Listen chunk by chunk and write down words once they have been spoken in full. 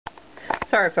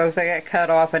sorry folks, I got cut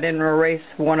off. I didn't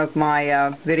erase one of my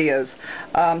videos.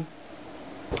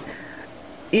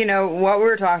 You know, what we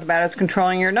were talking about is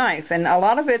controlling your knife, and a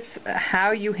lot of it's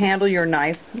how you handle your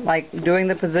knife, like doing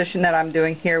the position that I'm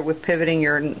doing here with pivoting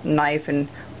your knife and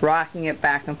rocking it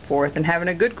back and forth, and having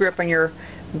a good grip on your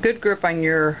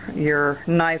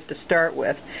knife to start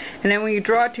with. And then when you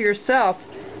draw it to yourself,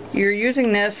 you're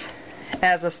using this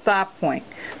as a stop point.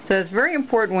 So it's very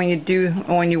important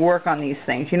when you work on these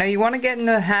things. You know, you want to get in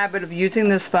the habit of using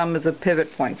this thumb as a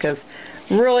pivot point, because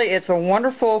really it's a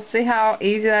wonderful, see how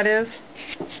easy that is?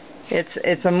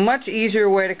 It's a much easier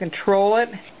way to control it,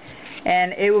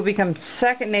 and it will become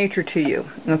second nature to you.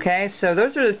 Okay, so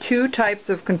those are the two types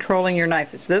of controlling your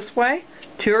knife. It's this way,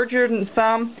 towards your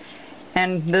thumb,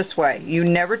 and this way. You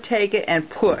never take it and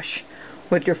push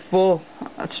with your full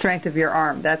strength of your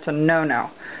arm. That's a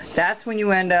no-no. That's when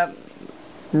you end up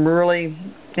really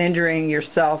injuring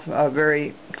yourself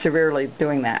very severely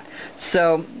doing that.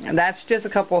 So that's just a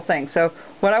couple of things. So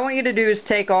what I want you to do is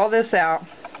take all this out,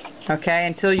 okay,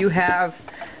 until you have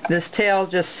this tail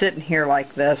just sitting here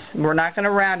like this. We're not going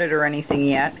to round it or anything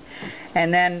yet.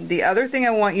 And then the other thing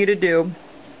I want you to do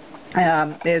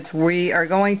is we are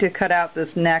going to cut out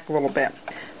this neck a little bit.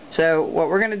 So what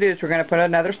we're going to do is we're going to put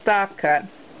another stop cut.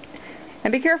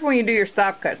 And be careful when you do your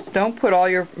stop cuts. Don't put all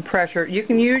your pressure. You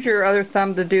can use your other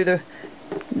thumb to do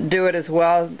it as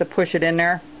well, to push it in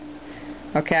there.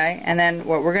 Okay, and then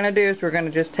what we're going to do is we're going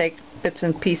to just take bits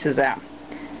and pieces out.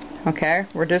 Okay,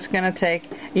 we're just going to take,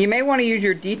 you may want to use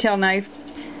your detail knife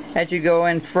as you go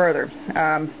in further.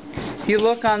 If you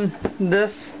look on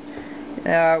this,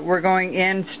 we're going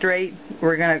in straight.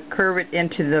 We're going to curve it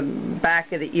into the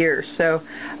back of the ears. So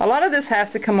a lot of this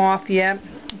has to come off yet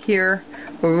here.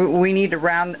 We need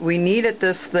it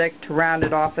this thick to round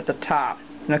it off at the top.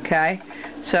 Okay,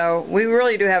 so we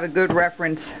really do have a good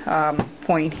reference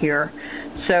point here.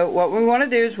 So what we want to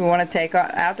do is we want to take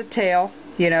out the tail,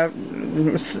 you know,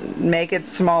 make it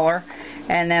smaller,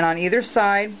 and then on either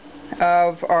side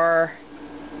of our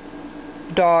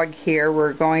dog here,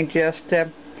 we're going just to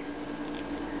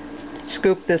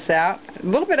scoop this out a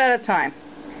little bit at a time,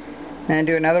 and then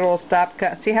do another little stop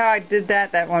cut. See how I did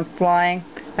that? That one flying.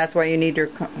 That's why you need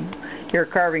your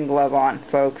carving glove on,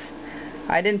 folks.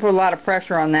 I didn't put a lot of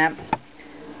pressure on that,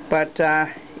 but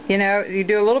you know, you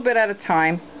do a little bit at a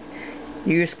time.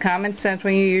 Use common sense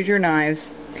when you use your knives,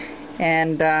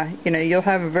 and you know, you'll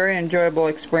have a very enjoyable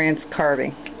experience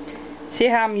carving. See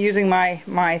how I'm using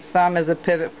my thumb as a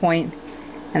pivot point,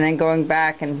 and then going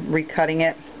back and recutting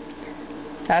it?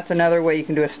 That's another way you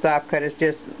can do a stop cut, is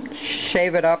just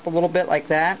shave it up a little bit like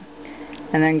that,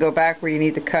 and then go back where you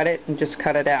need to cut it and just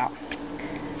cut it out.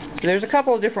 So there's a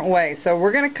couple of different ways. So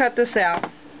we're going to cut this out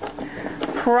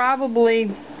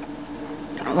probably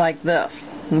like this.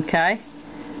 Okay,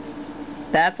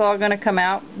 that's all going to come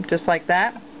out just like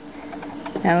that.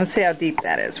 And let's see how deep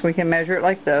that is. We can measure it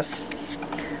like this.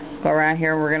 Go around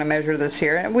here, and we're going to measure this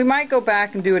here. And we might go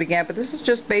back and do it again, but this is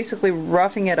just basically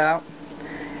roughing it out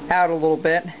a little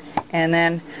bit. And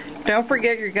then don't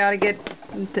forget, you got to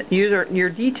use your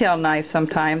detail knife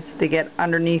sometimes to get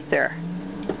underneath there,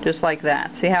 just like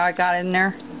that. See how I got in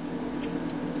there?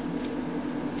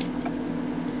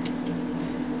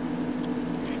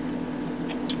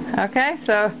 Okay,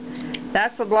 so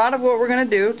that's a lot of what we're going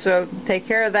to do. So take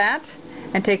care of that,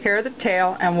 and take care of the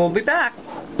tail, and we'll be back.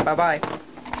 Bye-bye.